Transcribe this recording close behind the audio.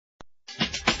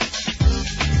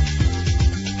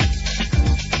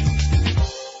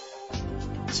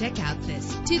Check out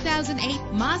this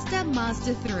 2008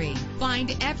 Mazda 3.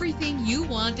 Find everything you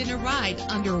want in a ride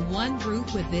under one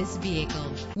roof with this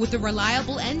vehicle. With a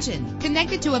reliable engine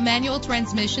connected to a manual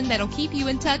transmission that'll keep you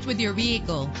in touch with your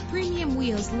vehicle. Premium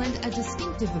wheels lend a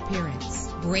distinctive appearance.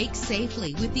 Brake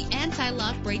safely with the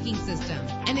anti-lock braking system.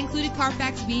 An included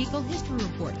Carfax Vehicle History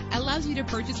Report allows you to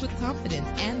purchase with confidence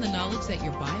and the knowledge that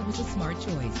your buy was a smart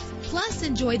choice. Plus,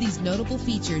 enjoy these notable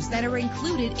features that are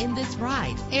included in this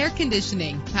ride: air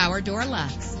conditioning, power door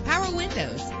locks, power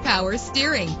windows, power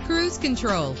steering, cruise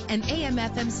control, an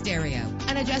AM/FM stereo,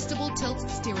 an adjustable tilt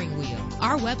steering wheel.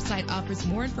 Our website offers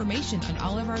more information on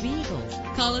all of our vehicles.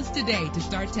 Call us today to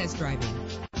start test driving.